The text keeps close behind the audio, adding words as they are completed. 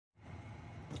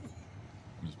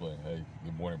explain. Hey,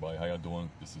 good morning, everybody. How y'all doing?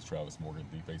 This is Travis Morgan,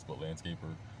 the Facebook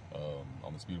landscaper.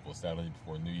 On this beautiful Saturday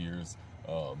before New Year's,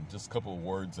 just a couple of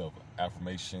words of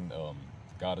affirmation.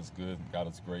 God is good. God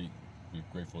is great. We're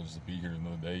grateful just to be here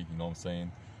another day. You know what I'm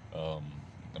saying?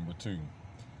 Number two,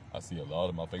 I see a lot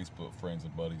of my Facebook friends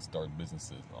and buddies starting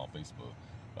businesses on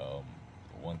Facebook.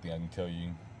 One thing I can tell you,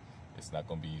 it's not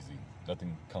going to be easy.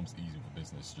 Nothing comes easy with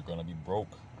business. You're going to be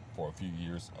broke for a few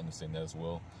years. Understand that as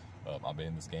well. I've been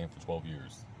in this game for 12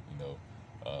 years.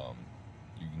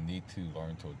 You need to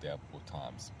learn to adapt with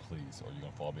times, please, or you're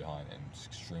going to fall behind and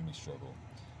extremely struggle.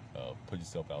 Put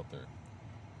yourself out there.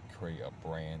 Create a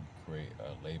brand, create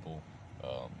a label,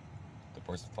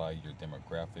 diversify your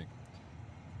demographic,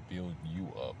 build you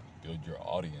up, build your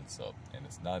audience up. And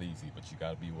it's not easy, but you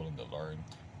got to be willing to learn,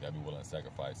 you got to be willing to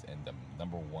sacrifice. And the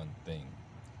number one thing,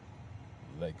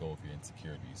 let go of your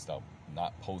insecurities. Stop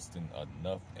not posting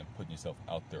enough and putting yourself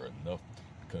out there enough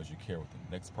because you care what the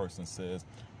next person says,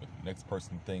 what the next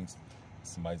person thinks.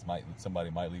 Somebody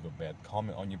might leave a bad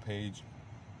comment on your page.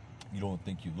 You don't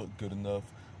think you look good enough.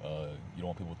 You don't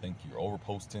want people to think you're over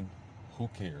posting. Who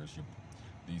cares?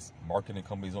 These marketing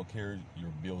companies don't care. Your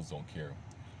bills don't care.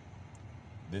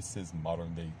 This is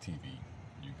modern day TV.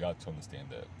 You got to understand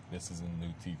that. This is a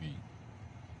new TV.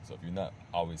 So if you're not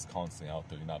always constantly out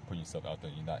there, you're not putting yourself out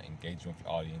there, you're not engaging with your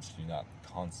audience, you're not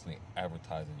constantly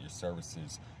advertising your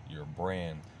services, your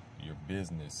brand, your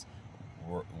business,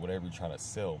 whatever you're trying to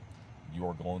sell, you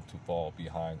are going to fall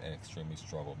behind and extremely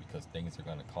struggle because things are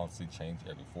going to constantly change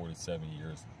every 4 to 7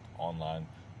 years online,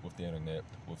 with the internet,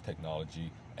 with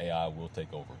technology. AI will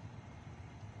take over.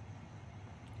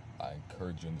 I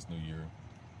encourage you in this new year,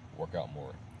 work out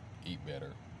more, eat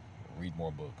better, read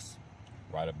more books,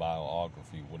 write a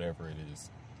biography, whatever it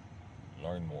is.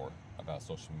 Learn more about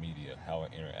social media, how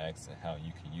it interacts, and how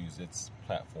you can use its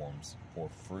platforms for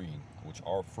free, which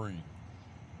are free,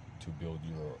 to build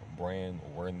your brand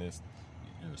awareness,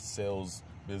 your sales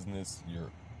business,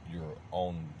 your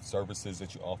own services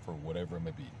that you offer, whatever it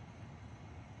may be.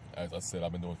 As I said,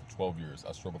 I've been doing it for 12 years.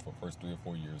 I struggled for the first 3 or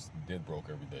 4 years, dead broke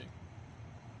every day.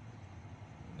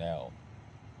 Now,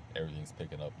 everything's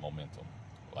picking up momentum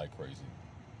like crazy.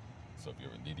 So if you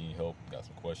ever need any help, got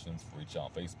some questions, reach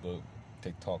out on Facebook,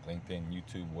 TikTok, LinkedIn,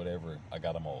 YouTube, whatever. I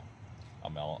got them all.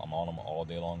 I'm on them all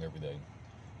day long, every day,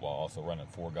 while also running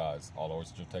 4 guys all over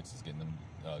Central Texas, getting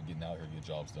out here to get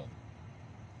jobs done.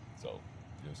 So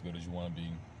you're as good as you want to be.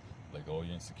 Let go of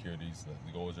your insecurities,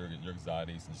 let go of your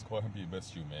anxieties, and just go ahead and be your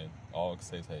best you, man. All I can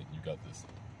say is, hey, you got this.